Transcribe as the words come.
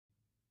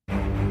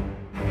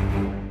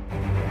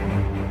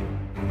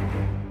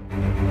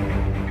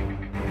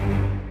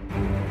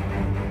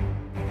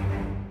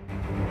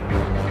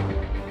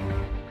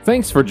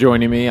Thanks for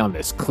joining me on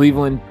this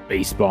Cleveland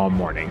baseball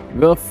morning.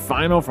 The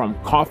final from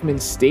Kauffman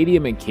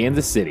Stadium in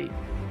Kansas City.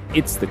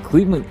 It's the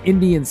Cleveland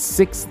Indians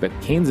 6, the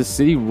Kansas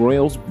City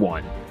Royals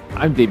 1.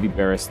 I'm Davey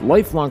Barris,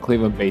 lifelong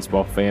Cleveland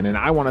baseball fan, and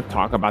I want to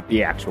talk about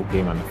the actual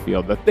game on the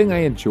field, the thing I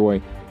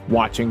enjoy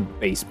watching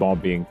baseball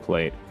being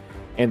played.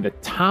 And the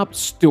top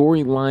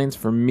storylines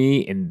for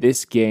me in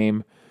this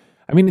game,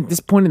 at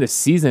this point in the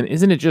season,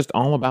 isn't it just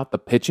all about the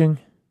pitching?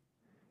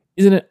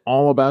 Isn't it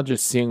all about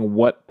just seeing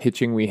what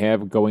pitching we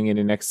have going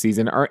into next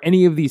season? Are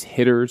any of these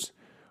hitters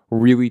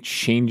really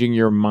changing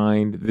your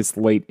mind this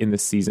late in the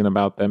season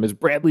about them? Is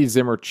Bradley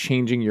Zimmer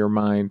changing your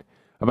mind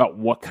about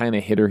what kind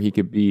of hitter he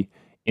could be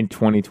in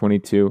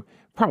 2022?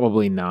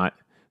 Probably not.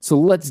 So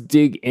let's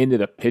dig into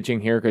the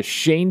pitching here because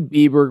Shane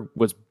Bieber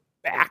was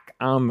back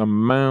on the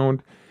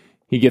mound.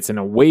 He gets an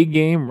away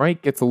game, right?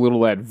 Gets a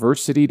little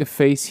adversity to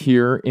face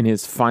here in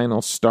his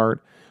final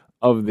start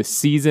of the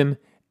season.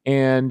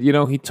 And,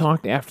 he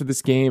talked after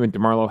this game, and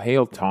DeMarlo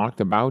Hale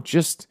talked about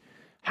just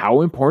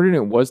how important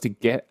it was to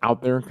get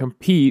out there and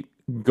compete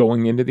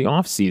going into the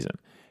offseason.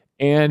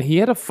 And he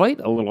had to fight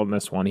a little in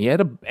this one. He had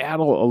to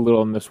battle a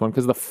little in this one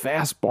because the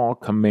fastball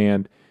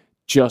command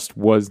just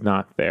was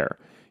not there.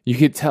 You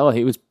could tell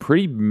he was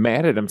pretty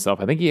mad at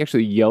himself. I think he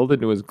actually yelled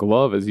into his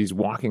glove as he's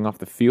walking off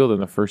the field in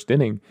the first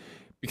inning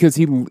because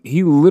he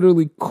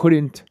literally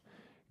couldn't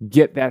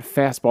get that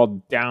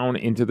fastball down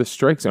into the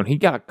strike zone. He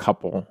got a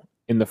couple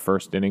in the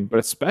first inning, but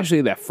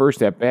especially that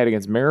first at bat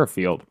against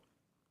Merrifield.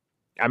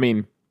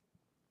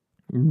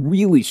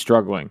 Really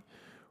struggling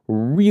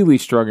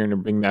to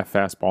bring that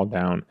fastball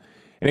down.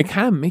 And it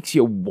kind of makes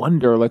you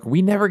wonder,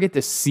 we never get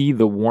to see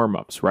the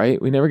warm-ups,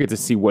 right? We never get to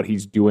see what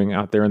he's doing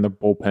out there in the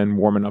bullpen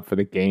warming up for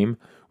the game.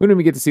 We don't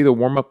even get to see the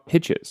warm-up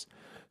pitches.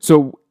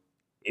 So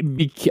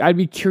I'd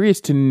be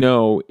curious to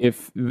know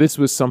if this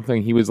was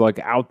something he was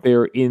out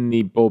there in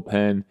the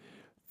bullpen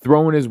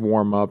throwing his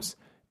warm-ups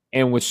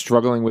and was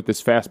struggling with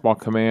this fastball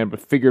command, but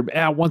figured,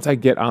 once I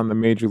get on the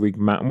major league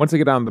mound, once I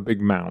get on the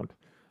big mound,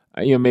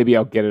 maybe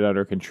I'll get it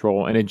under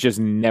control. And it just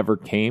never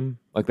came.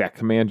 That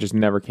command just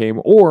never came.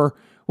 Or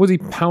was he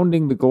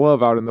pounding the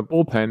glove out in the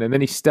bullpen, and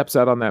then he steps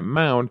out on that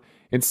mound,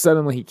 and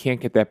suddenly he can't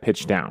get that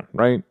pitch down,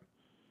 right?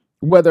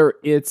 Whether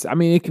it's,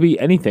 it could be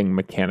anything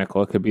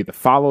mechanical. It could be the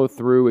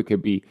follow-through. It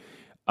could be,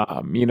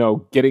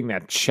 getting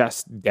that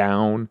chest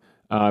down,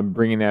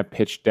 bringing that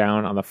pitch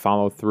down on the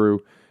follow-through.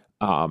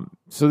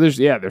 So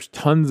there's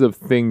tons of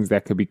things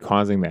that could be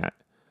causing that.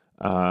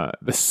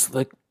 The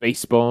slick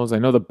baseballs. I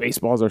know the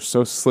baseballs are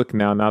so slick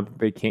now that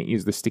they can't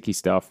use the sticky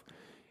stuff.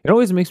 It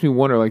always makes me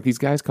wonder, these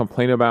guys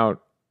complain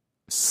about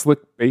slick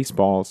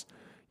baseballs.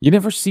 You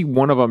never see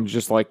one of them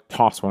just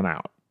toss one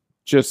out.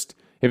 Just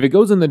if it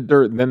goes in the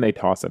dirt, then they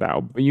toss it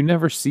out. But you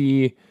never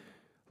see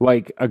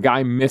a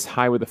guy miss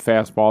high with a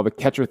fastball. The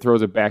catcher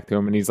throws it back to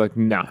him and he's like,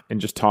 nah,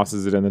 and just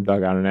tosses it in the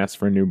dugout and asks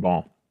for a new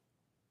ball.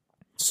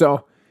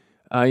 So,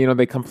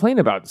 they complain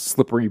about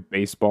slippery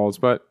baseballs,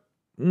 but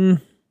I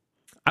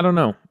don't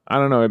know.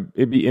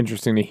 It'd be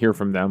interesting to hear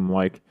from them.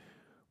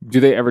 Do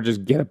they ever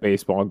just get a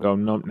baseball and go,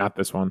 nope, not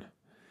this one?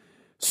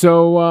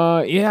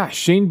 So,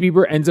 Shane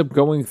Bieber ends up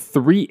going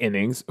 3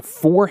 innings,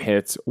 4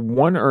 hits,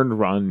 1 earned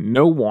run,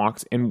 no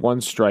walks, and 1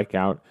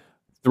 strikeout.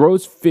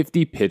 Throws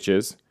 50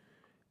 pitches,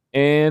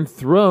 and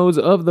throws,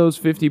 of those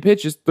 50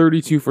 pitches,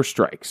 32 for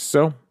strikes.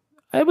 So,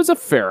 it was a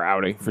fair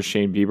outing for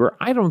Shane Bieber.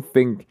 I don't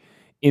think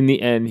in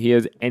the end he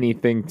has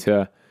anything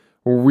to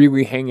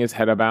really hang his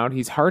head about.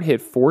 He's hard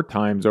hit 4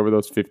 times over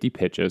those 50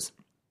 pitches.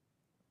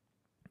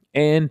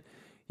 And,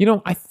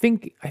 I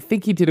think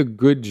he did a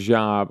good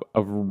job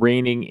of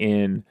reining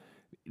in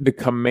the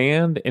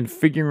command and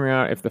figuring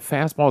out if the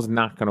fastball is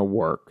not going to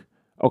work.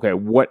 Okay,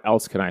 what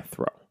else can I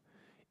throw?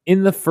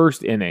 In the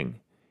first inning,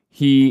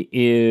 he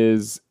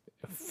is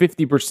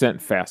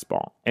 50%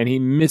 fastball, and he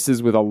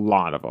misses with a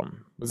lot of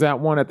them. Was that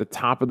one at the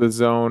top of the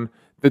zone?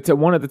 The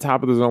one at the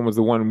top of the zone was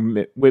the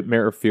one Whit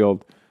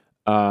Merrifield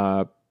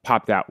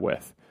popped out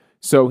with.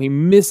 So he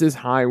misses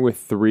high with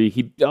 3.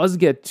 He does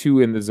get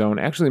 2 in the zone.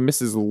 Actually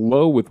misses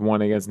low with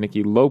 1 against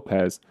Nicky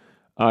Lopez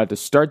to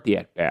start the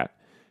at-bat.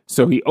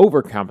 So he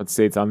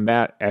overcompensates on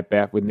that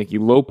at-bat with Nicky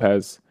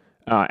Lopez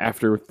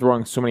after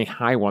throwing so many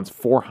high ones,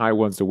 4 high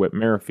ones to Whit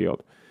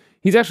Merrifield.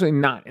 He's actually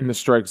not in the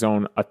strike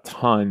zone a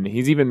ton.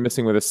 He's even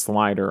missing with a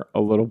slider a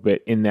little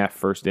bit in that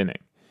first inning.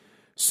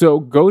 So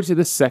go to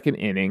the second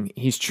inning.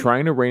 He's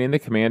trying to rein in the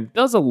command,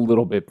 does a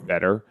little bit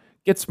better,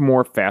 gets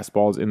more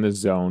fastballs in the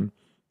zone.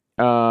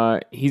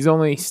 He's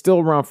only still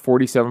around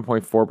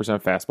 47.4%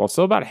 fastball,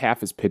 so about half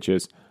his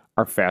pitches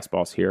are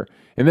fastballs here.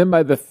 And then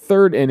by the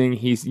third inning,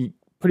 he's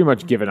pretty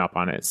much given up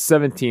on it,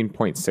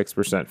 17.6%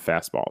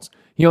 fastballs.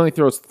 He only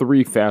throws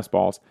 3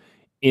 fastballs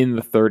in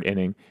the third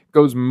inning,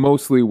 goes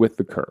mostly with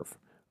the curve,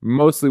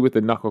 mostly with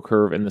the knuckle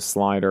curve and the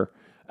slider,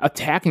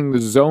 attacking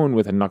the zone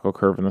with a knuckle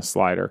curve and the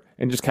slider,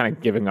 and just kind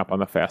of giving up on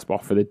the fastball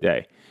for the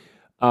day.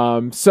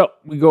 So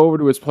we go over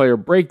to his player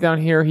breakdown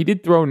here. He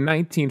did throw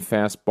 19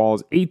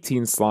 fastballs,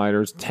 18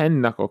 sliders,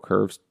 10 knuckle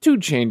curves, 2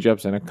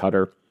 changeups, and a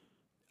cutter.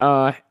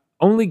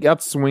 Only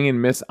got swing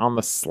and miss on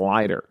the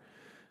slider.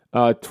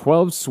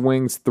 12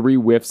 swings, 3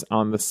 whiffs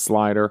on the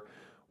slider.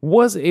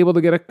 Was able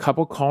to get a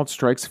couple called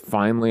strikes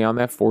finally on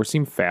that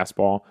four-seam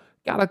fastball.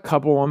 Got a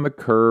couple on the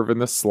curve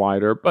and the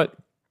slider, but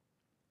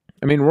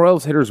I mean,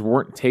 Royals hitters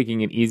weren't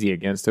taking it easy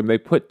against him. They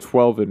put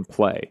 12 in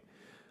play.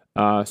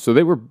 So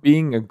they were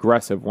being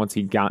aggressive once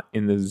he got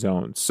in the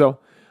zone. So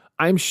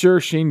I'm sure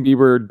Shane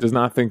Bieber does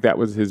not think that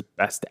was his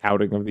best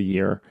outing of the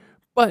year.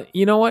 But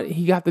you know what?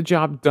 He got the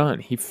job done.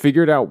 He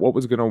figured out what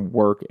was going to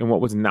work and what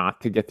was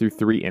not to get through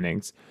 3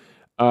 innings.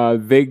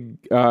 They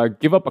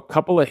give up a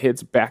couple of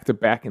hits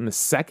back-to-back in the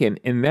second,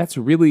 and that's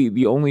really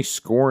the only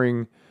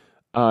scoring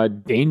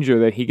danger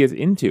that he gets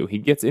into. He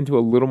gets into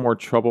a little more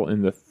trouble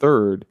in the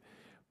third,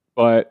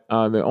 but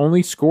the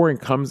only scoring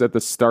comes at the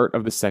start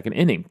of the second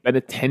inning.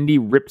 Benintendi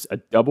rips a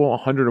double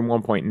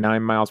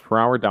 101.9 miles per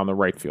hour down the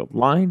right field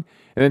line,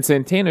 and then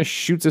Santana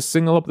shoots a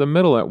single up the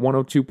middle at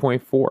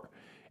 102.4,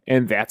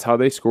 and that's how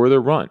they score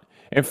their run.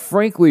 And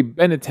frankly,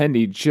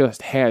 Benintendi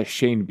just has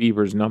Shane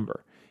Bieber's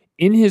number.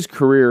 In his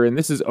career, and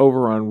this is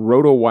over on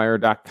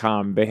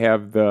rotowire.com, they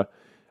have the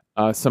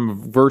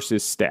some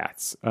versus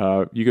stats.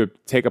 You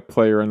could take a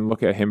player and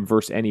look at him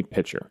versus any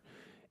pitcher.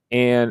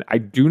 And I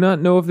do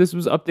not know if this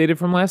was updated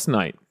from last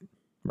night,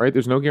 right?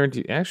 There's no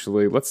guarantee.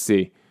 Actually, let's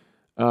see.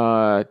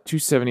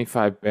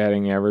 275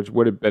 batting average.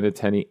 What did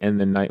Benintendi end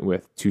the night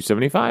with?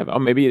 275. Oh,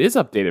 maybe it is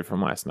updated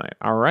from last night.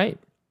 All right.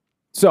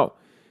 So,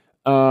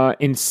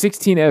 in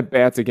 16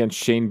 at-bats against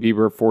Shane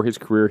Bieber for his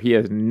career, he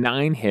has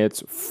 9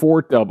 hits,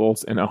 4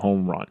 doubles, and a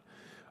home run,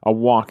 a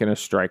walk, and a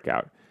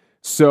strikeout.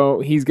 So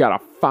he's got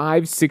a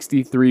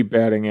 563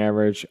 batting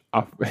average.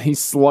 He's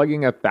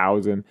slugging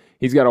 1,000.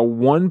 He's got a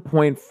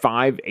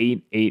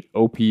 1.588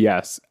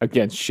 OPS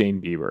against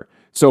Shane Bieber.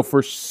 So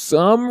for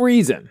some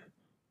reason,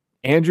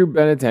 Andrew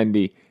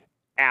Benintendi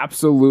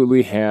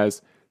absolutely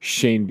has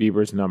Shane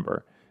Bieber's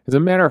number. As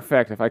a matter of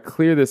fact, if I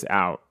clear this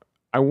out,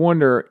 I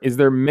wonder, is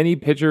there many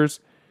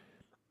pitchers?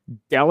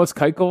 Dallas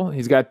Keuchel,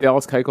 he's got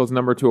Dallas Keuchel's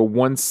number to a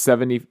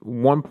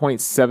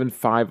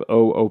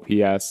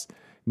 1.750 OPS.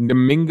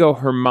 Domingo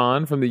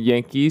Germán from the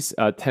Yankees,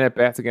 10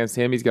 at-bats against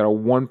him. He's got a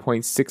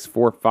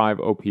 1.645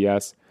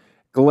 OPS.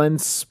 Glenn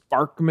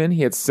Sparkman,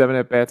 he had 7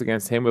 at-bats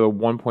against him with a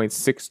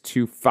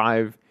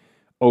 1.625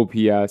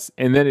 OPS.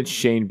 And then it's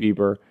Shane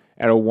Bieber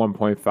at a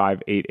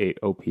 1.588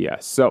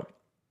 OPS. So,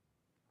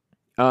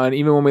 and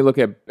even when we look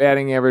at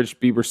batting average,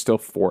 Bieber's still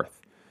 4th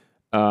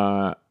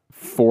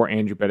for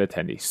Andrew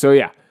Benintendi. So,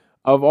 yeah,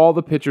 of all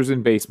the pitchers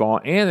in baseball,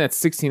 and that's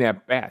 16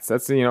 at-bats.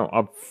 That's,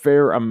 a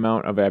fair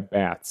amount of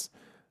at-bats.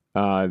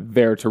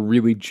 There to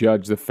really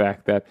judge the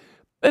fact that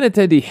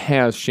Benintendi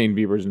has Shane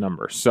Bieber's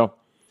number. So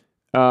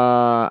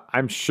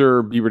I'm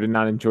sure Bieber did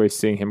not enjoy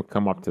seeing him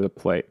come up to the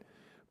plate.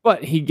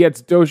 But he gets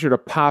Dozier to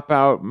pop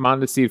out,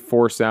 Mondesi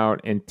force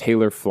out, and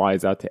Taylor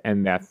flies out to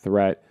end that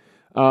threat.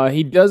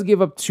 He does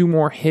give up 2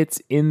 more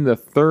hits in the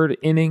third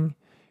inning.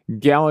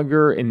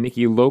 Gallagher and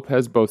Nicky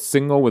Lopez both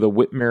single with a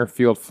Whit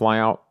Merrifield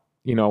flyout,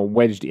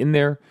 wedged in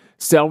there.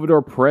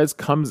 Salvador Perez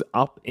comes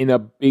up in a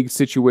big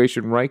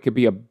situation, right? Could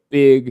be a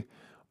big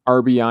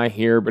RBI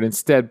here, but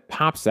instead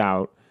pops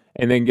out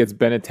and then gets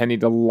Benintendi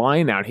to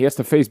line out. He has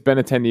to face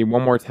Benintendi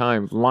one more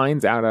time,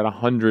 lines out at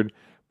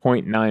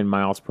 100.9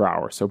 miles per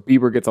hour. So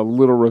Bieber gets a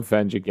little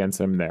revenge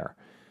against him there.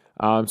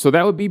 So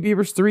that would be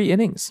Bieber's 3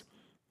 innings.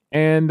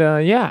 And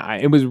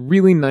it was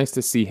really nice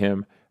to see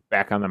him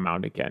back on the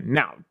mound again.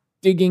 Now,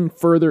 digging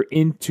further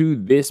into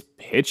this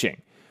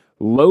pitching,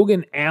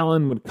 Logan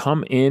Allen would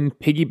come in,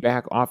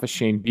 piggyback off of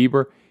Shane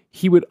Bieber.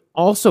 He would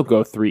also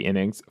go 3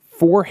 innings,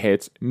 4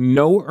 hits,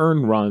 no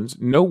earned runs,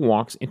 no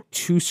walks, and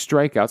 2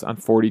 strikeouts on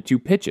 42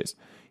 pitches.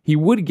 He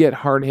would get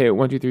hard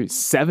hit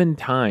 7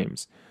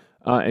 times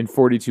in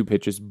 42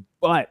 pitches,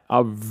 but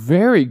a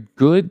very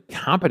good,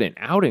 competent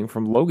outing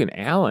from Logan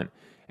Allen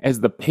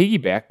as the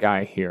piggyback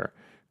guy here.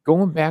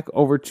 Going back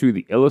over to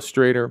the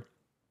Illustrator,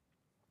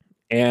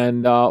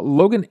 and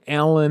Logan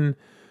Allen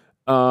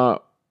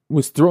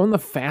was throwing the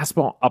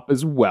fastball up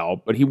as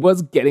well, but he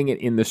was getting it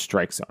in the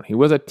strike zone. He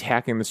was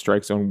attacking the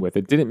strike zone with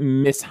it. Didn't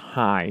miss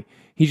high.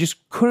 He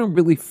just couldn't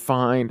really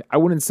find, I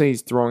wouldn't say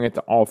he's throwing it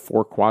to all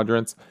 4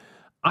 quadrants.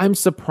 I'm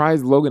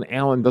surprised Logan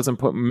Allen doesn't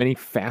put many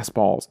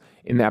fastballs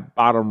in that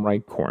bottom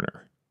right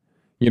corner.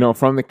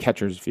 From the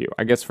catcher's view.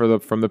 I guess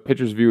from the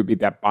pitcher's view, it would be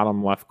that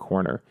bottom left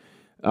corner,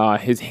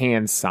 his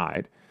hand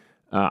side.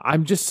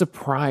 I'm just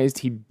surprised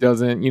he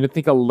doesn't,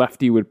 think a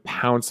lefty would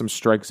pound some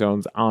strike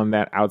zones on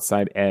that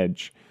outside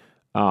edge.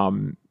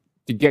 To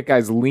get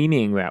guys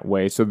leaning that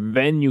way, so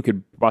then you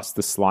could bust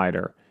the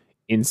slider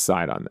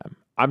inside on them.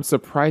 I'm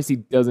surprised he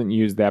doesn't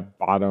use that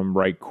bottom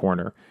right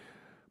corner,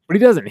 but he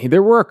doesn't.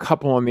 There were a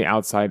couple on the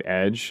outside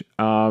edge.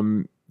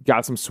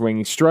 Got some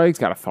swinging strikes,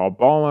 got a foul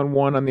ball on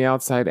one on the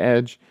outside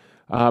edge,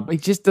 but he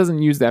just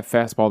doesn't use that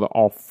fastball to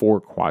all 4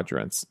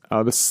 quadrants.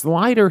 The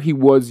slider he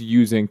was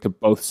using to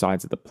both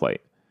sides of the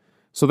plate.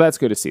 So that's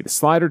good to see. The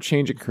slider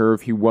change and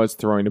curve, he was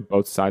throwing to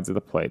both sides of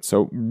the plate.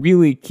 So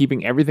really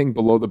keeping everything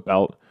below the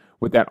belt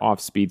with that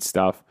off-speed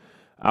stuff,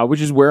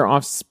 which is where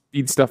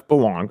off-speed stuff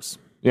belongs,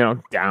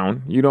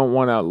 down. You don't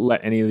want to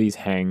let any of these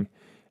hang.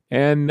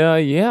 And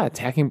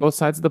attacking both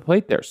sides of the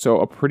plate there. So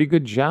a pretty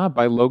good job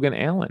by Logan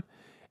Allen.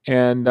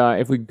 And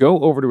if we go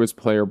over to his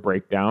player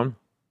breakdown,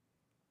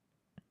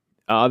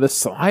 the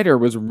slider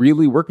was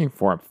really working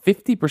for him.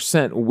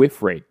 50%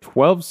 whiff rate,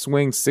 12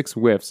 swings, 6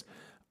 whiffs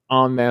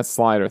on that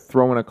slider.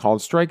 Throwing a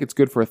called strike, it's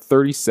good for a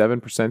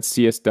 37%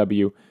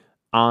 CSW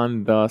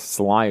on the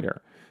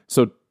slider.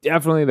 So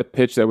definitely the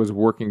pitch that was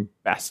working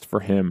best for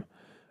him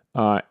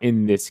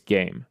in this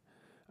game.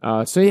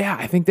 I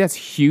think that's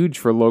huge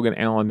for Logan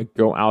Allen to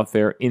go out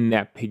there in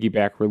that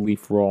piggyback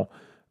relief role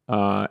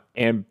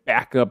and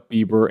back up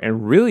Bieber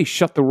and really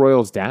shut the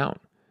Royals down.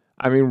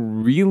 I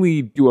mean,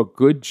 really do a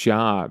good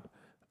job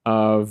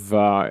of,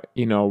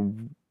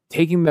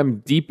 taking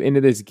them deep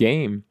into this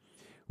game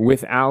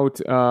without,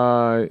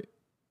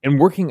 and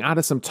working out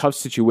of some tough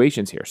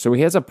situations here. So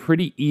he has a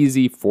pretty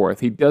easy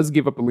fourth. He does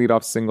give up a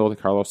leadoff single to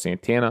Carlos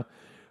Santana,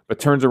 but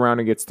turns around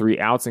and gets 3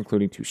 outs,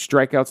 including 2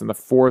 strikeouts in the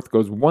fourth,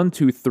 goes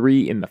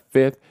 1-2-3 in the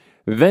fifth,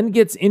 then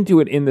gets into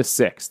it in the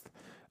sixth.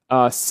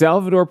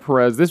 Salvador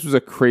Perez, this was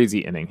a crazy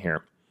inning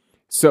here.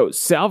 So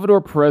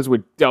Salvador Perez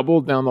would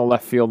double down the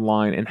left field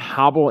line and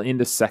hobble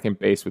into second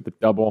base with the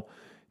double,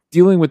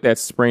 dealing with that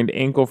sprained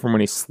ankle from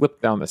when he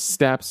slipped down the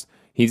steps.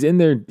 He's in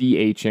there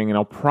DHing, and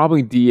I'll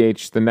probably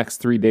DH the next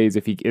 3 days.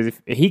 If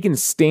he can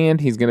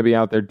stand, he's going to be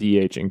out there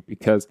DHing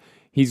because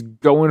he's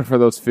going for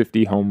those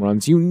 50 home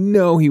runs. You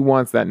know he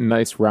wants that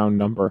nice round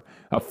number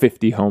of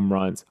 50 home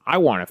runs. I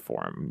want it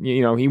for him.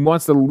 He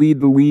wants to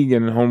lead the league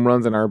in home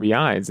runs and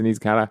RBIs, and he's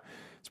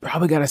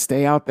probably got to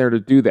stay out there to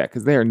do that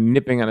because they are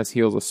nipping on his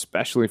heels,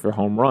 especially for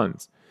home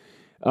runs.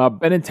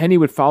 Benintendi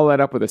would follow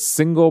that up with a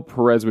single.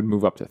 Perez would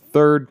move up to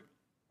third.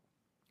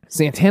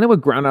 Santana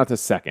would ground out to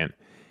second,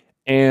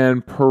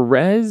 and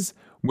Perez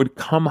would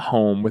come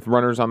home with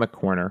runners on the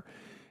corner.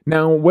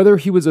 Now, whether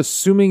he was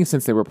assuming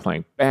since they were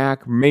playing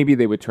back, maybe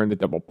they would turn the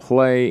double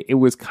play, it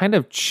was kind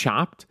of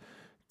chopped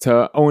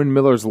to Owen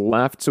Miller's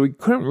left, so he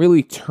couldn't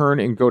really turn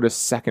and go to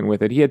second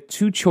with it. He had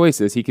 2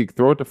 choices. He could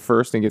throw it to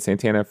first and get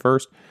Santana at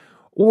first,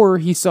 or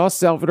he saw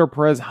Salvador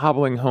Perez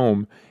hobbling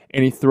home,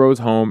 and he throws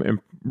home, and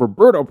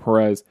Roberto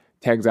Perez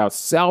tags out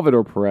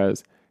Salvador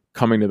Perez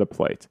coming to the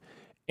plate.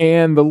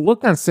 And the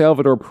look on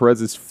Salvador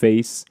Perez's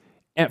face,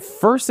 at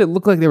first it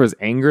looked like there was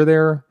anger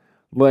there.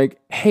 Like,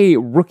 hey,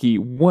 rookie,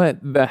 what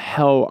the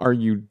hell are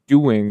you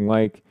doing?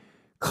 Like,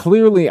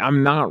 clearly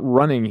I'm not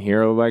running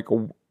here. Like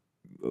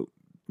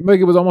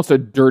it was almost a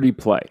dirty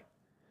play.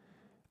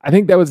 I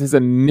think that was his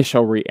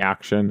initial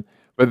reaction.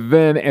 But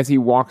then as he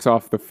walks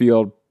off the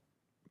field,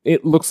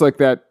 it looks like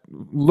that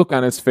look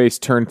on his face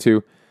turned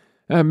to,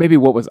 maybe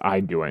what was I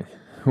doing?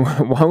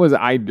 What was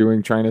I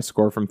doing trying to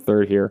score from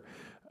third here?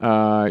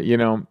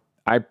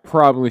 I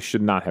probably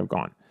should not have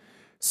gone.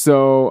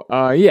 So,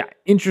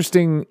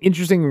 interesting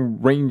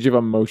range of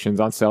emotions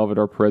on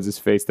Salvador Perez's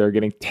face there,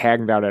 getting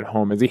tagged out at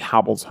home as he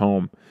hobbles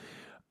home.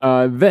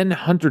 Then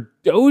Hunter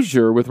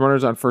Dozier, with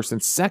runners on first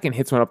and second,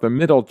 hits one up the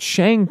middle.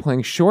 Chang,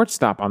 playing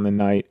shortstop on the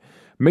night,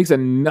 makes a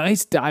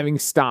nice diving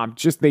stop.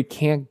 Just they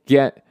can't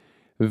get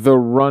the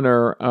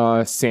runner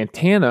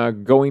Santana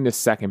going to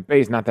second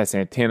base. Not that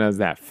Santana is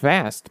that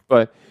fast,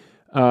 but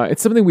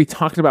it's something we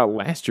talked about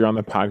last year on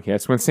the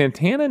podcast. When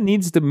Santana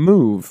needs to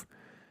move,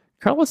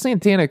 Carlos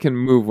Santana can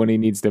move when he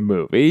needs to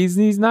move. He's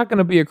not going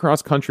to be a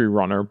cross-country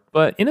runner,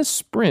 but in a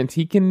sprint,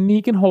 he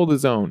can hold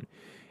his own.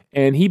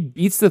 And he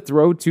beats the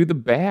throw to the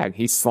bag.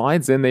 He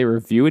slides in, they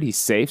review it, he's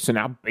safe, so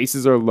now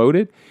bases are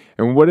loaded.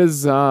 And what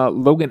does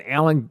Logan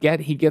Allen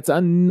get? He gets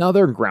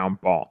another ground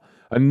ball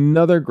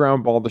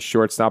to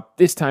shortstop.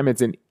 This time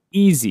it's an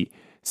easy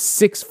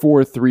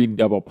 6-4-3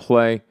 double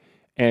play.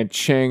 And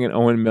Chang and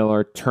Owen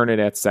Miller turn it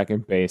at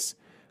second base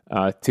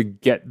to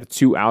get the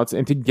 2 outs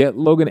and to get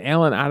Logan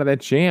Allen out of that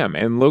jam.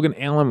 And Logan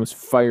Allen was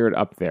fired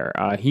up there.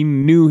 He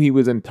knew he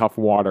was in tough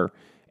water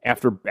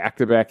after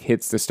back-to-back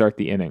hits to start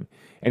the inning.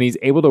 And he's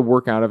able to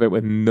work out of it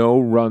with no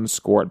runs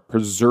scored,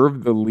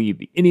 preserve the lead.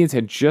 The Indians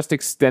had just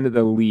extended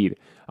the lead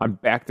on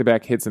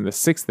back-to-back hits in the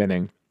 6th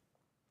inning.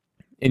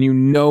 And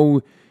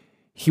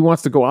he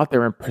wants to go out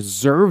there and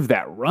preserve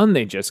that run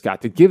they just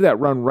got. To give that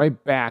run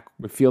right back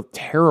would feel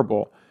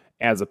terrible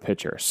as a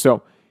pitcher.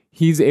 So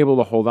he's able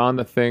to hold on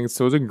to things.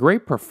 So it was a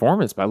great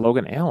performance by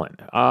Logan Allen.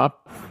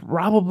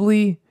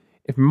 Probably,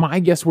 if my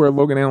guess where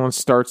Logan Allen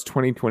starts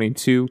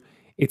 2022,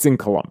 it's in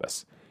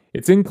Columbus.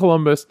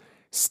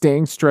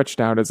 Staying stretched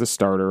out as a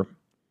starter.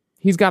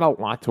 He's got a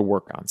lot to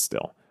work on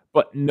still,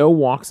 but no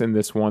walks in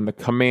this one. The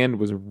command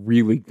was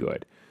really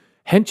good.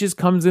 Henches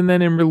comes in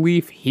then in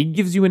relief. He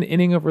gives you an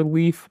inning of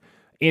relief.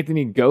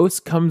 Anthony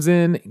Gose comes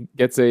in,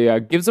 gives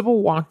up a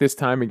walk this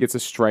time and gets a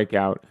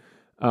strikeout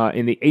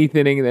in the 8th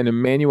inning, and then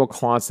Emmanuel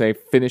Clase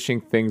finishing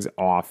things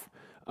off.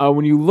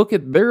 When you look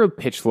at their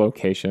pitch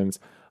locations,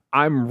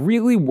 I'm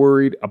really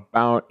worried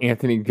about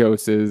Anthony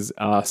Gose's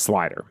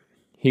slider.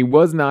 He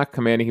was not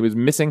commanding. He was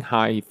missing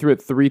high. He threw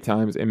it 3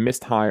 times and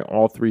missed high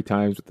all 3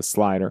 times with the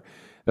slider.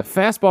 The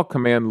fastball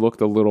command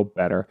looked a little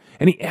better,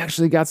 and he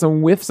actually got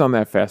some whiffs on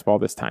that fastball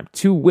this time.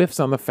 2 whiffs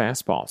on the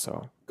fastball,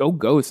 so go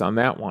Gose on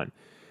that one.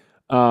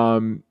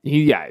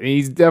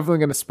 He's definitely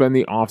going to spend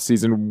the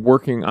offseason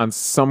working on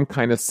some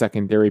kind of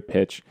secondary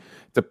pitch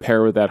to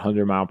pair with that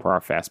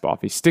 100-mile-per-hour fastball.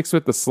 If he sticks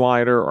with the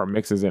slider or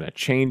mixes in a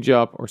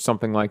changeup or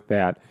something like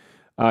that,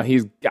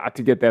 he's got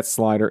to get that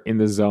slider in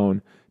the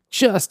zone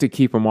just to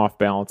keep him off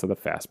balance of the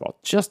fastball,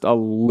 just a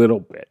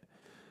little bit.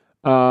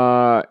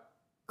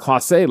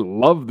 Clase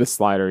loved the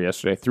slider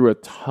yesterday, threw a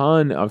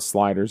ton of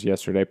sliders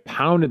yesterday,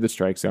 pounded the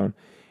strike zone.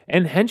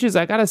 And Hentges,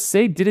 I got to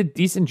say, did a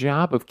decent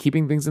job of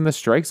keeping things in the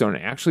strike zone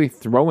and actually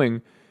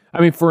throwing.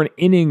 I mean, for an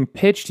inning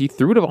pitched, he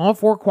threw to all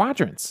four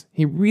quadrants.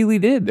 He really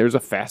did. There's a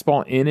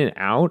fastball in and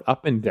out,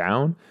 up and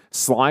down,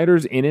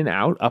 sliders in and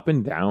out, up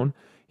and down.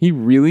 He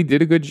really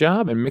did a good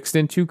job and mixed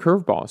in 2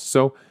 curveballs.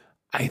 So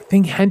I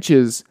think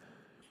Hentges,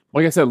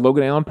 like I said,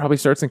 Logan Allen probably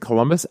starts in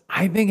Columbus.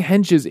 I think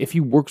Hentges, if he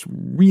works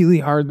really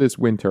hard this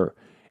winter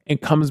and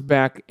comes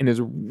back and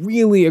is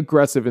really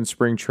aggressive in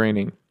spring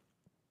training,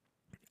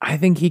 I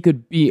think he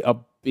could be a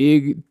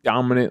big,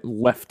 dominant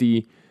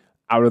lefty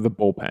out of the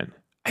bullpen.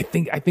 I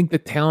think the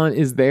talent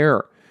is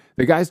there.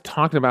 The guy's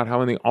talking about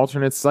how in the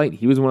alternate site,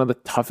 he was one of the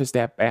toughest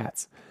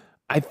at-bats.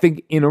 I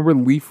think in a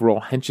relief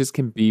role, Hentges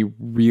can be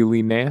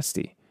really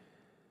nasty.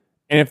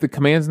 And if the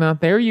command's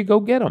not there, you go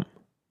get him,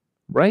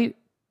 right?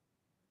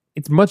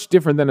 It's much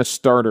different than a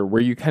starter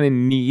where you kind of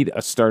need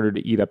a starter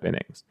to eat up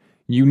innings.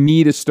 You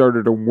need a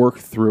starter to work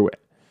through it.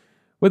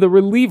 With a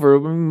reliever, I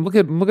mean, look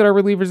at our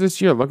relievers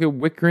this year. Look at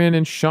Wickren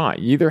and Shaw.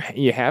 Either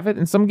you have it,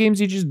 and some games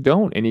you just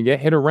don't, and you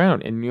get hit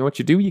around. And you know what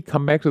you do? You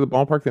come back to the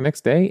ballpark the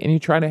next day, and you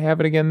try to have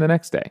it again the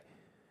next day.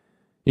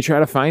 You try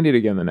to find it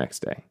again the next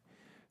day.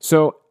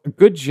 So, a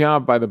good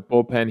job by the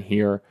bullpen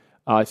here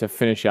to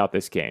finish out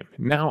this game.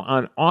 Now,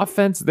 on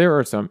offense, there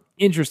are some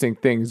interesting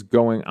things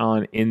going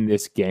on in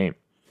this game.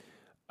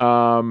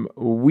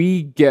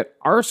 We get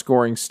our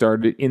scoring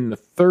started in the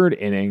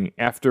 3rd inning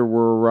after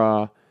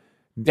we're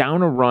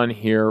down a run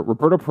here.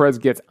 Roberto Perez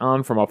gets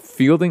on from a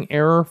fielding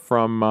error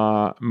from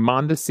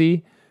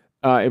Mondesi.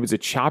 It was a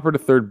chopper to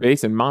third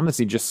base, and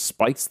Mondesi just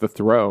spikes the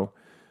throw.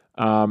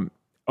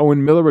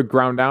 Owen Miller would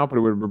ground out, but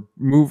it would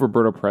move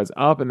Roberto Perez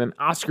up, and then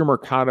Oscar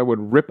Mercado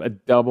would rip a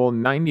double,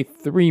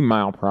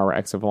 93-mile-per-hour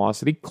exit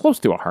velocity, close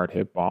to a hard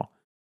hit ball.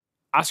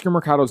 Oscar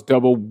Mercado's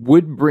double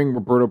would bring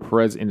Roberto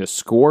Perez into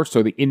score,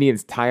 so the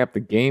Indians tie up the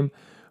game.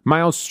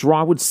 Miles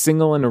Straw would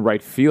single into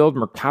right field.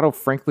 Mercado,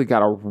 frankly,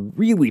 got a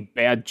really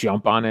bad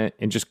jump on it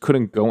and just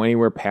couldn't go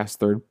anywhere past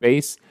third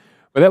base.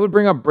 But that would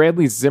bring up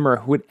Bradley Zimmer,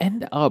 who would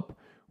end up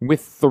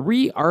with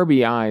 3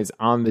 RBIs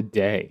on the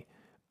day.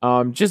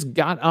 Just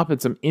got up in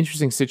some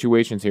interesting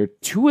situations here.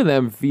 2 of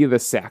them via the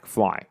sac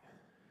fly.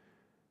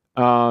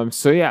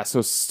 So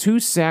 2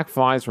 sac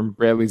flies from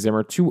Bradley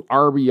Zimmer, 2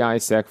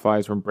 RBI sac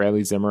flies from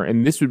Bradley Zimmer,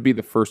 and this would be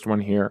the first one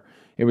here.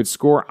 It would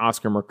score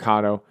Oscar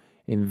Mercado,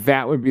 and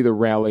that would be the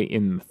rally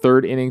in the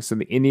 3rd inning. So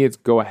the Indians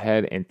go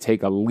ahead and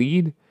take a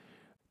lead.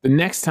 The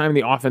next time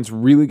the offense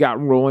really got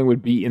rolling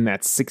would be in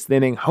that 6th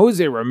inning.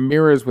 Jose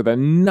Ramirez with a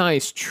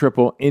nice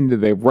triple into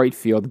the right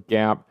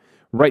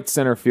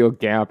center field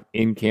gap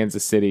in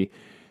Kansas City.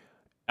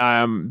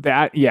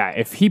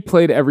 If he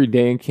played every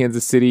day in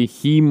Kansas City,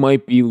 he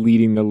might be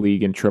leading the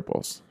league in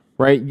triples,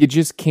 right? You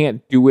just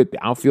can't do it.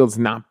 The outfield's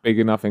not big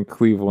enough in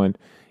Cleveland,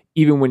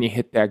 even when you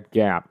hit that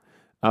gap.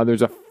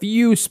 There's a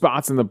few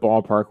spots in the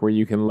ballpark where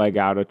you can leg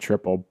out a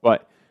triple,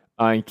 but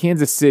in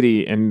Kansas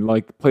City and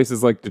like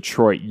places like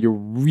Detroit, you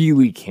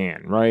really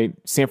can, right?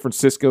 San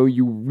Francisco,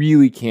 you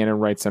really can in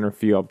right center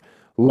field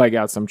leg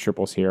out some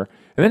triples here.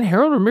 And then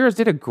Harold Ramirez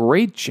did a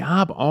great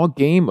job all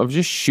game of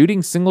just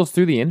shooting singles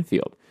through the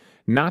infield,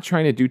 not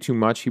trying to do too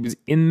much. He was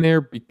in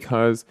there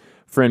because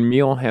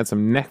Franmil had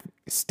some neck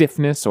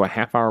stiffness, so a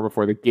half hour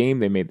before the game,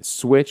 they made the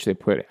switch. They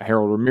put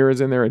Harold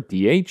Ramirez in there at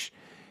DH.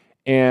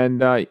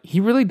 And he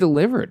really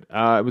delivered.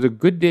 It was a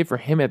good day for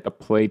him at the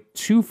plate.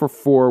 2 for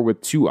 4 with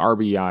 2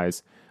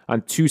 RBIs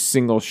on 2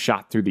 singles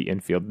shot through the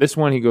infield. This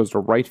one, he goes to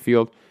right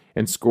field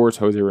and scores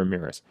Jose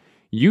Ramirez.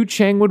 Yu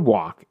Chang would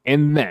walk,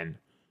 and then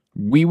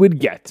we would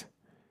get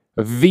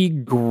the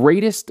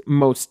greatest,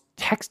 most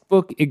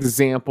textbook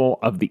example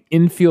of the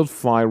infield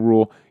fly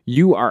rule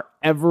you are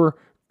ever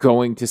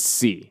going to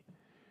see.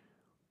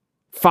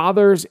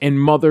 Fathers and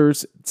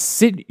mothers,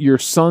 sit your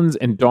sons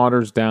and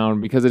daughters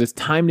down because it is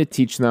time to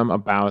teach them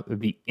about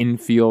the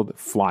infield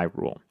fly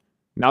rule.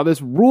 Now,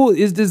 this rule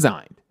is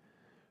designed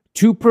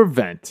to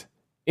prevent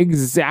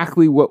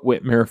exactly what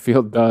Whit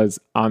Merrifield does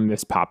on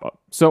this pop-up.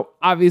 So,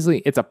 obviously,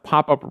 it's a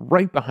pop-up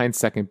right behind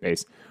second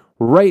base,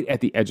 right at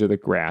the edge of the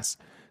grass.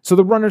 So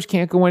the runners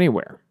can't go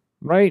anywhere,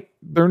 right?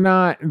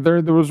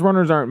 Those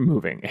runners aren't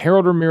moving.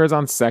 Harold Ramirez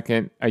on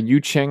second,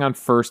 Yu Chang on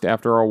first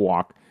after a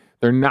walk.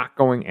 They're not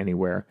going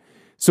anywhere.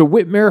 So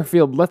Whit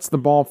Merrifield lets the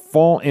ball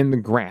fall in the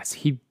grass.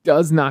 He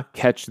does not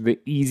catch the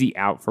easy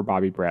out for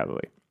Bobby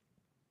Bradley.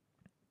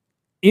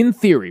 In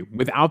theory,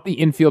 without the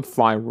infield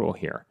fly rule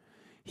here,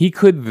 he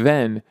could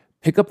then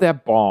pick up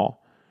that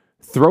ball,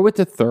 throw it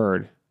to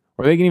third,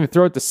 or they can even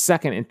throw it to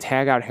second and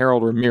tag out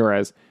Harold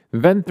Ramirez,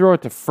 then throw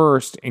it to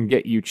first and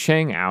get Yu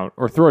Chang out,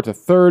 or throw it to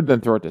third, then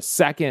throw it to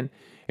second,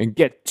 and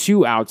get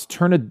 2 outs,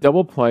 turn a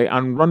double play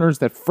on runners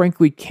that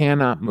frankly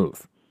cannot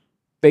move.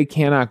 They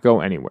cannot go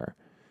anywhere.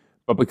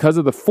 But because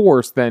of the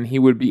force, then he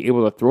would be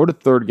able to throw to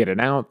third, get an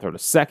out, throw to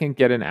second,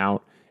 get an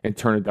out, and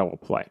turn a double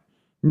play.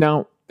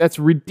 Now, that's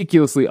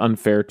ridiculously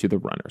unfair to the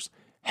runners.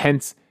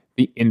 Hence,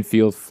 the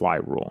infield fly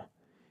rule.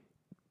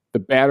 The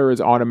batter is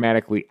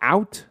automatically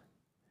out,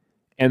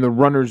 and the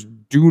runners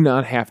do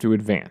not have to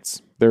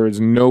advance. There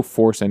is no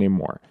force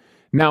anymore.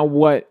 Now,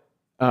 what's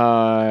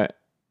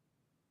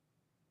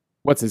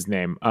his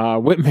name?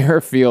 Whit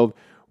Merrifield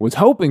was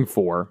hoping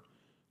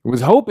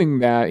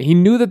that he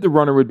knew that the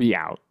runner would be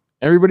out.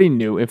 Everybody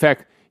knew. In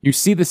fact, you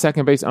see the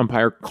second base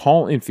umpire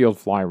call infield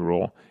fly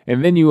rule,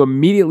 and then you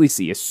immediately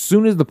see, as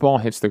soon as the ball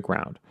hits the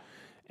ground.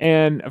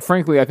 And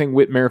frankly, I think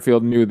Whit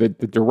Merrifield knew that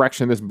the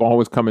direction this ball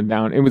was coming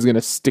down, it was going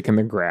to stick in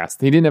the grass.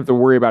 He didn't have to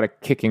worry about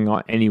it kicking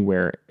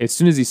anywhere. As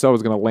soon as he saw it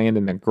was going to land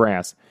in the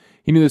grass,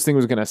 he knew this thing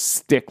was going to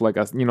stick like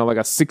a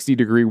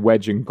 60-degree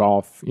wedge in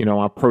golf,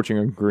 approaching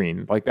a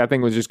green. Like that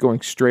thing was just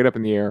going straight up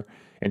in the air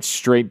and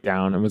straight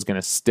down and was going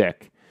to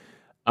stick.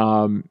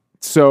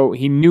 So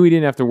he knew he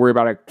didn't have to worry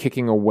about it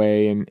kicking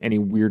away in any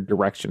weird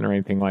direction or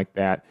anything like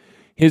that.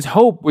 His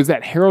hope was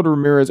that Harold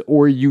Ramirez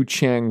or Yu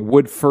Chang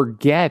would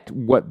forget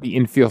what the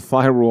infield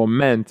fly rule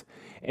meant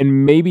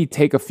and maybe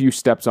take a few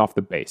steps off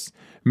the base.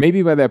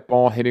 Maybe by that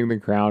ball hitting the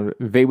ground,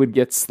 they would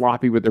get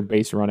sloppy with their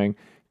base running,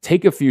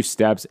 take a few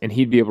steps, and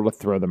he'd be able to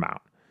throw them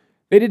out.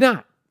 They did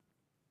not.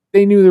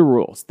 They knew the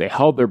rules. They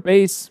held their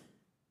base.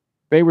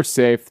 They were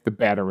safe. The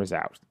batter was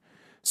out.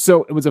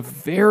 So it was a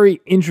very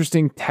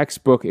interesting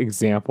textbook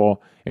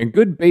example and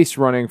good base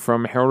running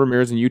from Harold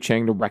Ramirez and Yu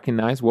Chang to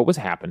recognize what was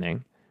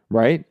happening,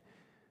 right?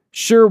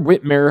 Sure,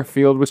 Whit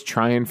Merrifield was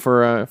trying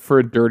for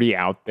a dirty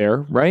out there,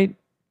 right?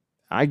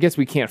 I guess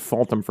we can't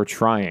fault him for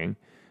trying.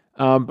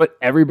 But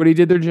everybody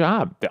did their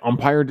job. The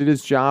umpire did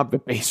his job. The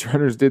base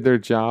runners did their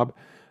job.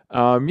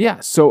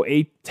 So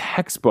a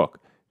textbook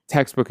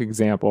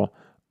example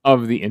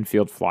of the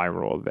infield fly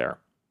rule there.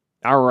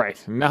 All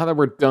right, now that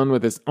we're done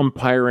with this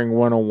umpiring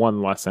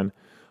 101 lesson,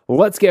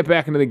 let's get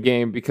back into the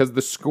game because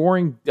the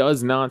scoring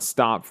does not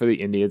stop for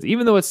the Indians.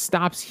 Even though it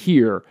stops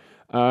here,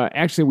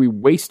 actually we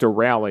waste a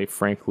rally,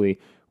 frankly,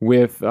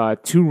 with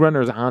 2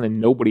 runners on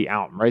and nobody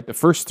out, right? The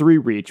first 3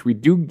 reach, we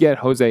do get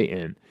Jose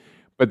in.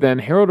 But then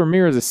Harold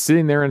Ramirez is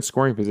sitting there in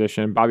scoring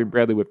position. Bobby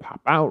Bradley would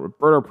pop out.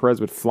 Roberto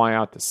Perez would fly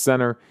out to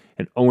center.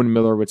 And Owen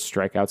Miller would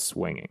strike out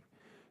swinging.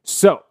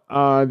 So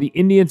the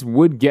Indians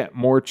would get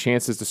more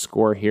chances to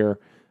score here.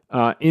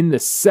 In the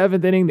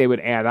 7th inning, they would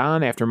add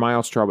on after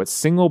Myles Straw would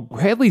single.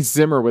 Bradley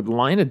Zimmer would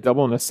line a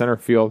double in the center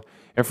field.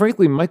 And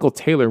frankly, Michael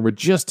Taylor would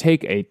just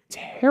take a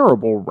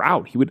terrible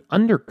route. He would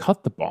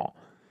undercut the ball.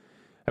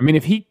 I mean,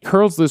 if he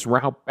curls this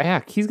route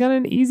back, he's got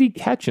an easy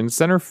catch in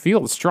center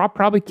field. Straw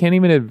probably can't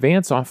even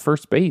advance off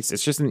first base.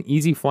 It's just an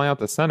easy fly out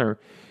to center.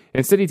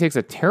 Instead, he takes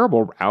a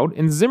terrible route,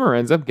 and Zimmer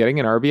ends up getting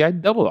an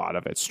RBI double out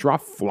of it. Straw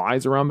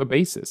flies around the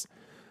bases.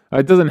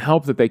 It doesn't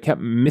help that they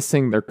kept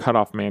missing their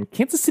cutoff man.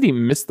 Kansas City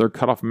missed their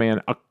cutoff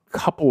man a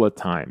couple of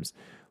times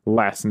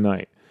last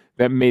night.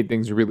 That made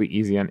things really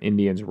easy on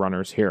Indians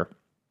runners here.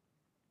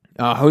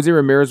 Jose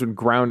Ramirez would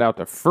ground out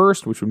to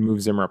first, which would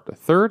move Zimmer up to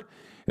third.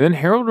 And then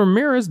Harold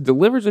Ramirez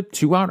delivers a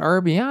 2-out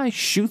RBI,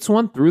 shoots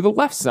one through the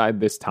left side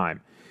this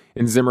time,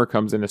 and Zimmer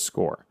comes in to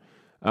score.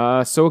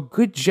 So a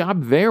good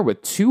job there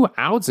with 2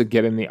 outs of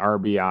getting the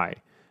RBI.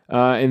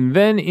 And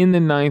then in the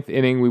 9th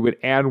inning, we would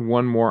add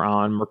one more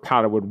on.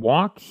 Mercado would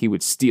walk. He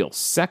would steal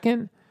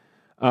second.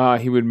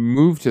 He would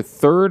move to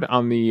third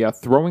on the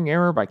throwing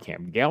error by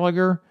Cam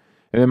Gallagher.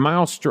 And then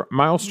Myles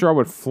Straw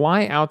would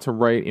fly out to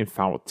right in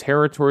foul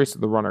territory so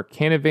the runner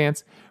can't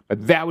advance.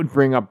 But that would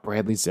bring up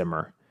Bradley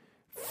Zimmer,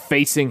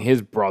 facing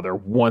his brother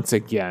once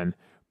again.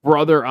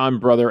 Brother on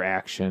brother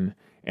action.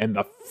 And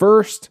the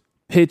first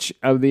pitch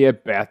of the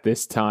at-bat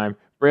this time,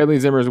 Bradley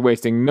Zimmer is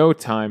wasting no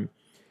time.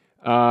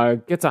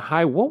 Gets a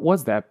high. What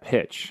was that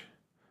pitch?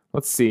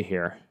 Let's see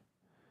here.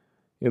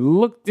 It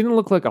didn't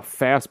look like a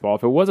fastball.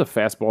 If it was a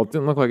fastball, it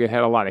didn't look like it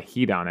had a lot of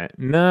heat on it.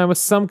 No, it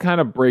was some kind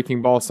of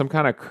breaking ball, some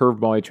kind of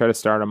curveball he tried to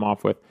start him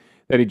off with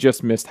that he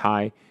just missed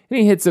high. And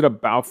he hits it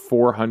about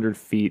 400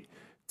 feet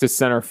to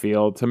center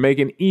field to make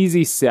an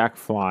easy sac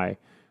fly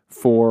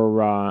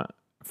for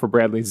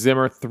Bradley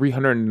Zimmer,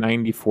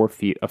 394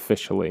 feet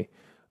officially,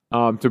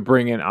 to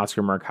bring in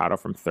Oscar Mercado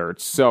from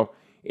third. So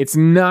it's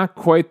not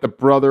quite the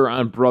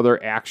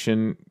brother-on-brother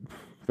action.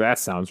 That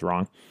sounds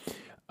wrong.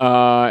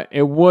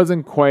 It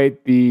wasn't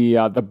quite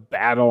the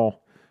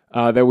battle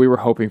that we were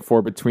hoping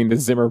for between the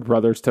Zimmer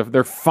brothers to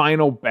their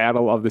final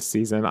battle of the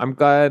season. I'm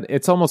glad.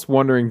 It's almost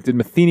wondering, did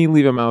Matheny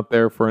leave him out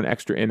there for an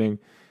extra inning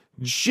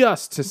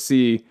just to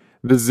see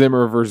the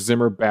Zimmer versus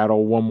Zimmer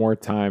battle one more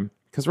time?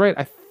 Because, right,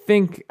 I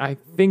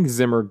think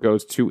Zimmer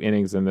goes 2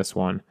 innings in this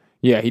one.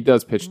 Yeah, he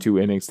does pitch 2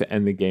 innings to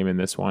end the game in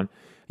this one.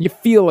 You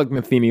feel like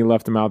Matheny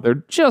left him out there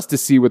just to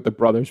see what the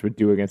brothers would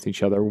do against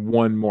each other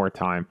one more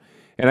time.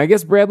 And I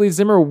guess Bradley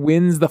Zimmer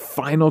wins the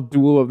final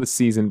duel of the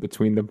season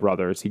between the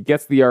brothers. He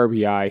gets the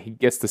RBI, he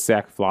gets the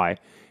sac fly,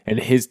 and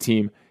his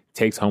team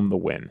takes home the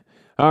win.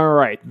 All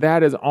right,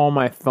 that is all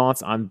my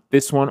thoughts on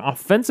this one.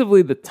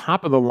 Offensively, the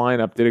top of the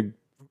lineup did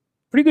a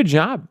pretty good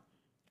job.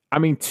 I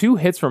mean, 2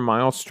 hits from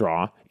Miles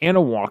Straw and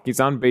a walk. He's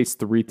on base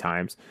 3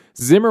 times.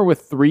 Zimmer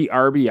with 3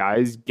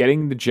 RBIs,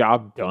 getting the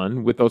job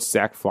done with those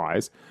sac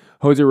flies.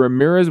 Jose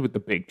Ramirez with the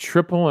big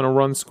triple and a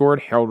run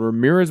scored. Harold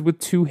Ramirez with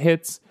 2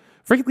 hits.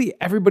 Frankly,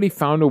 everybody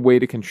found a way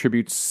to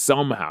contribute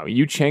somehow.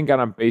 Yu Chang got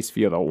on base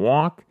via the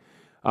walk.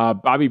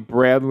 Bobby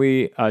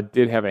Bradley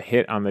did have a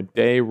hit on the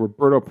day.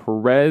 Roberto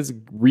Perez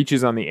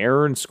reaches on the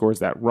error and scores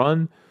that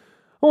run.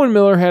 Owen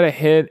Miller had a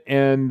hit,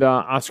 and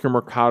Oscar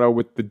Mercado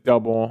with the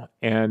double,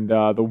 and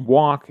the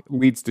walk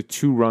leads to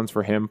 2 runs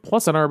for him,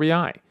 plus an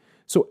RBI.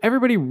 So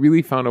everybody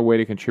really found a way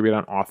to contribute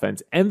on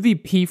offense.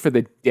 MVP for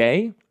the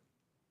day,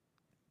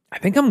 I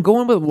think I'm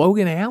going with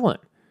Logan Allen.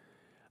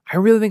 I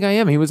really think I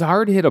am. He was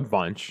hard hit a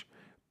bunch,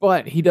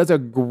 but he does a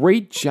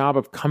great job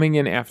of coming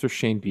in after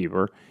Shane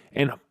Bieber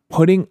and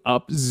putting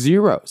up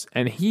zeros,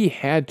 and he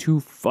had to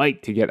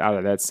fight to get out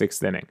of that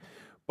 6th inning.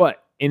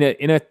 But in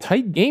a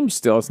tight game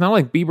still, it's not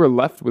like Bieber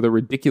left with a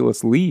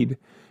ridiculous lead.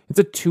 It's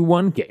a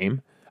 2-1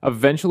 game,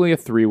 eventually a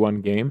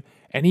 3-1 game,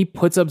 and he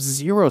puts up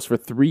zeros for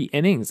 3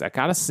 innings. I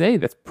gotta say,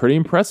 that's pretty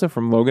impressive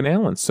from Logan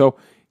Allen. So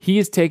he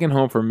is taken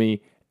home for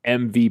me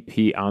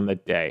MVP on the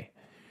day.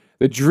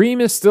 The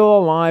dream is still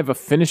alive of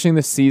finishing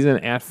the season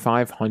at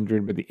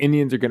 500, but the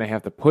Indians are going to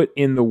have to put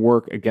in the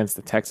work against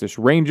the Texas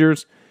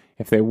Rangers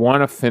if they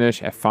want to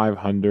finish at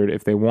 500,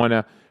 if they want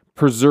to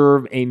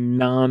preserve a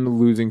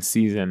non-losing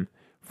season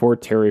for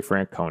Terry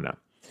Francona.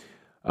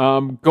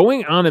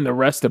 Going on in the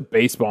rest of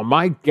baseball,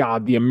 my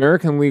God, the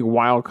American League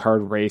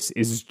wildcard race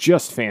is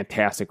just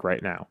fantastic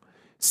right now.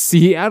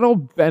 Seattle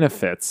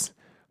benefits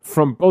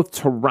from both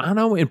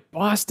Toronto and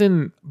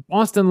Boston.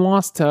 Boston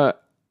lost to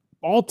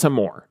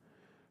Baltimore.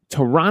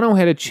 Toronto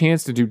had a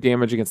chance to do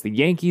damage against the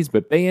Yankees,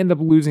 but they end up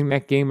losing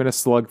that game in a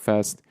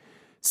slugfest.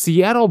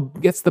 Seattle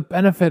gets the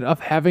benefit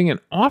of having an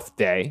off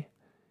day,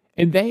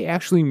 and they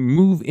actually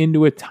move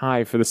into a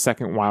tie for the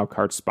second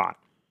wildcard spot.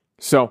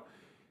 So,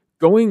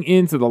 going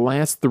into the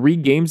last 3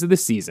 games of the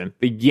season,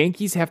 the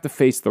Yankees have to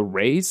face the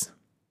Rays.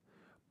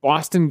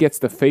 Boston gets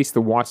to face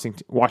the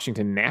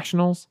Washington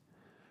Nationals.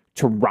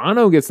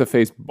 Toronto gets to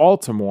face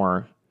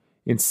Baltimore.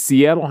 And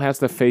Seattle has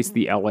to face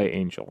the LA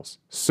Angels.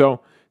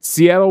 So,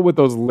 Seattle, with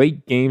those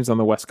late games on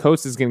the West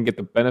Coast, is going to get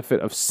the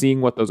benefit of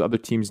seeing what those other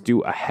teams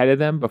do ahead of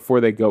them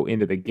before they go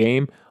into the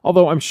game.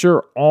 Although I'm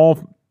sure all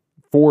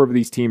 4 of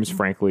these teams,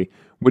 frankly,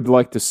 would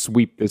like to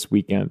sweep this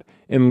weekend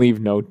and leave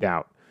no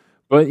doubt.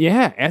 But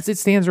yeah, as it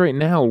stands right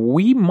now,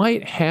 we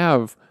might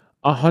have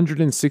a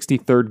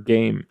 163rd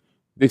game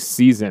this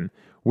season.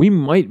 We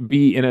might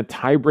be in a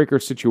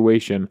tiebreaker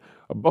situation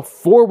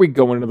before we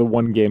go into the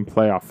 1-game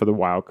playoff for the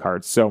wild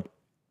card. So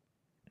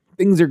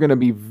things are going to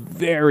be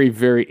very,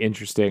 very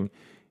interesting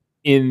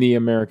in the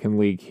American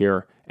League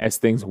here as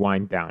things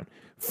wind down.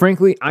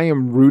 Frankly, I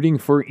am rooting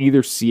for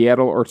either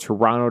Seattle or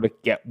Toronto to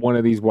get one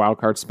of these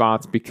wildcard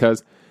spots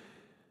because,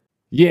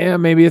 yeah,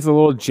 maybe it's a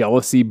little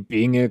jealousy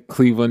being a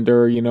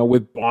Clevelander,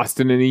 with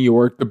Boston and New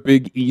York, the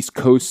big East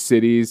Coast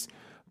cities,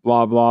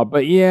 blah, blah.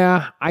 But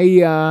yeah,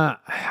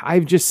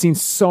 I've just seen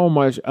so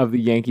much of the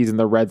Yankees and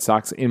the Red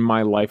Sox in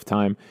my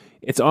lifetime.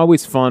 It's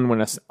always fun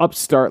when an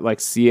upstart like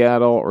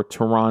Seattle or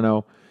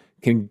Toronto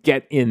can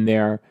get in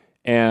there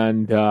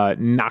and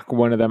knock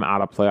one of them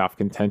out of playoff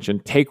contention,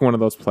 take one of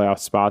those playoff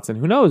spots, and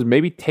who knows,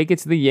 maybe take it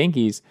to the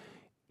Yankees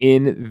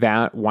in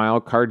that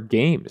wild card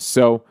game.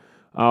 So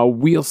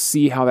we'll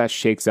see how that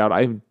shakes out.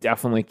 I'm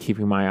definitely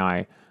keeping my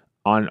eye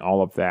on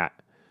all of that.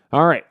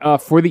 All right,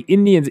 for the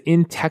Indians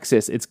in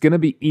Texas, it's going to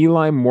be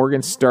Eli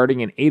Morgan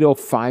starting an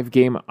 8:05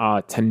 game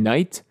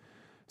tonight.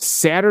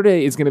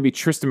 Saturday is going to be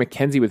Tristan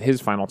McKenzie with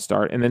his final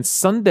start. And then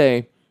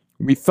Sunday,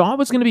 we thought it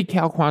was going to be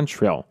Cal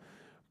Quantrill,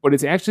 but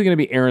it's actually going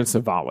to be Aaron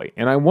Savali.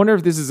 And I wonder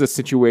if this is a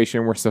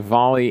situation where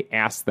Savali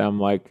asked them,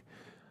 like,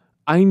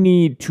 I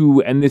need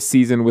to end this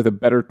season with a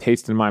better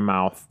taste in my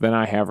mouth than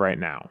I have right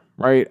now,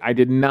 right? I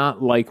did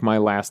not like my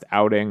last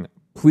outing.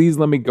 Please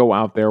let me go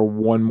out there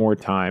one more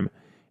time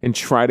and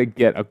try to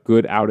get a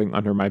good outing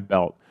under my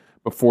belt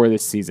before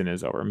this season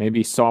is over. Maybe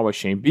he saw what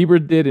Shane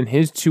Bieber did in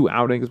his 2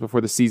 outings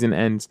before the season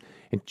ends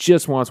and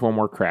just wants one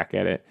more crack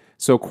at it.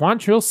 So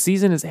Quantrill's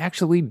season is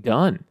actually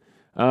done.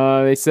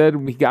 They said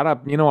we got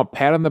a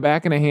pat on the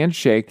back and a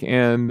handshake,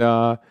 and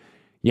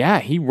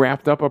he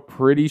wrapped up a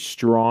pretty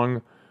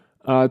strong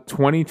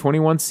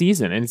 2021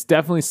 season, and it's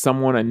definitely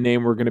a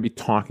name we're going to be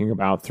talking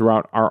about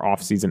throughout our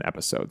offseason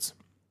episodes.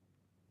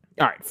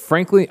 All right,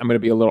 frankly, I'm going to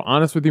be a little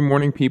honest with you,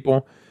 morning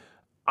people.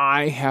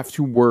 I have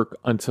to work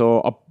until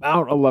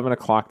about 11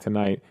 o'clock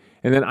tonight,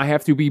 and then I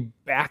have to be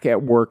back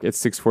at work at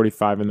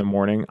 6:45 in the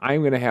morning.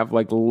 I'm going to have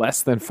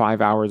less than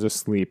 5 hours of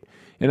sleep,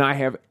 and I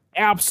have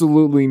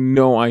absolutely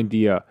no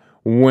idea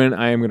when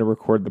I am going to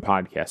record the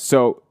podcast.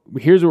 So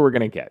here's what we're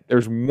going to get.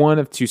 There's one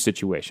of 2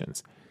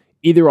 situations.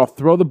 Either I'll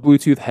throw the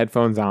Bluetooth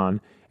headphones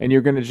on and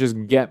you're going to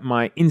just get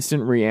my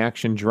instant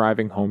reaction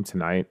driving home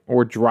tonight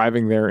or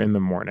driving there in the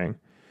morning.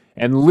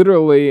 And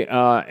literally,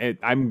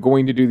 I'm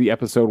going to do the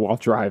episode while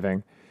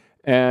driving.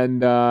 And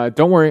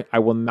don't worry, I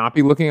will not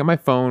be looking at my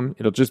phone.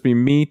 It'll just be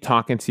me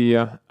talking to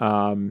you.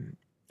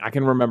 I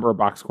can remember a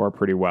box score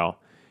pretty well.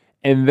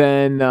 And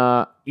then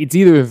it's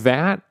either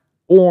that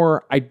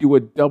or I do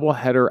a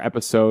doubleheader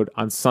episode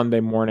on Sunday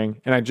morning,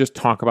 and I just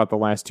talk about the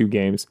last 2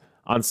 games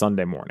on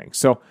Sunday morning.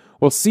 So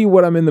we'll see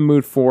what I'm in the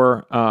mood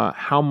for,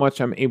 how much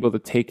I'm able to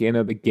take in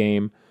of the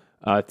game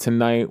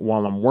tonight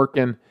while I'm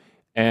working.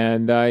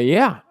 And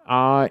it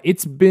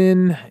has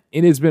been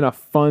a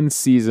fun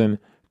season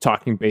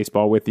talking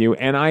baseball with you,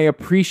 and I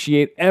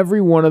appreciate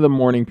every one of the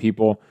morning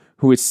people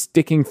who is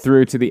sticking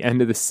through to the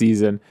end of the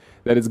season,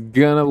 that is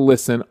gonna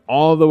listen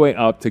all the way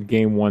up to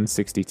game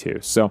 162.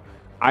 So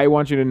I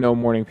want you to know,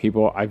 morning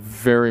people, I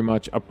very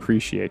much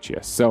appreciate you.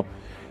 So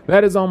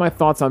that is all my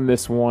thoughts on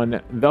this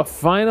one. The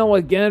final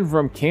again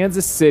from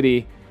Kansas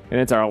City, and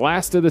it's our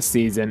last of the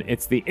season.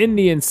 It's the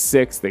Indians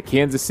 6, the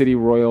Kansas City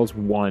Royals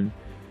 1.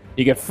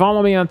 You can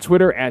follow me on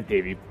Twitter at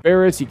Davey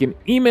Ferris. You can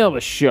email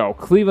the show,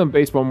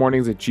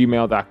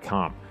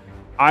 clevelandbaseballmornings@gmail.com.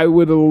 I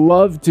would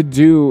love to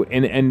do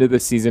an end of the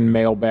season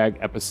mailbag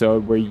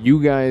episode where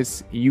you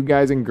guys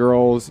and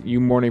girls,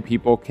 you morning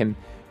people, can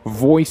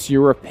voice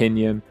your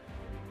opinion.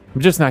 I'm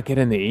just not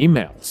getting the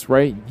emails,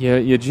 right?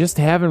 You just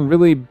haven't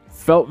really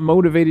felt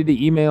motivated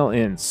to email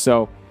in.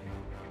 So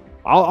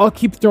I'll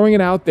keep throwing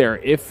it out there.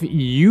 If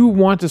you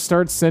want to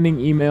start sending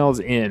emails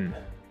in,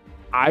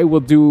 I will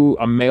do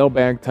a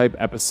mailbag type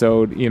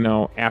episode,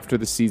 after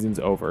the season's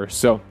over.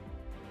 So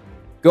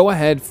go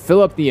ahead,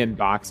 fill up the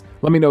inbox.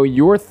 Let me know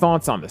your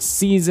thoughts on the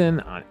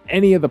season, on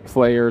any of the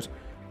players,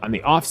 on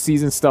the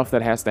off-season stuff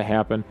that has to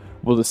happen.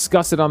 We'll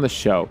discuss it on the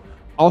show.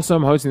 Also,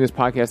 I'm hosting this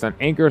podcast on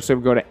Anchor, so if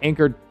you go to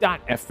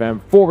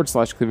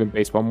anchor.fm/Cleveland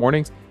Baseball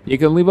Mornings, you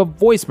can leave a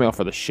voicemail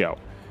for the show.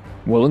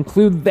 We'll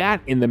include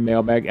that in the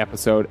mailbag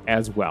episode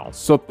as well.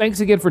 So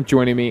thanks again for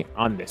joining me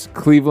on this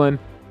Cleveland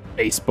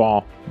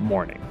Baseball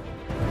Morning.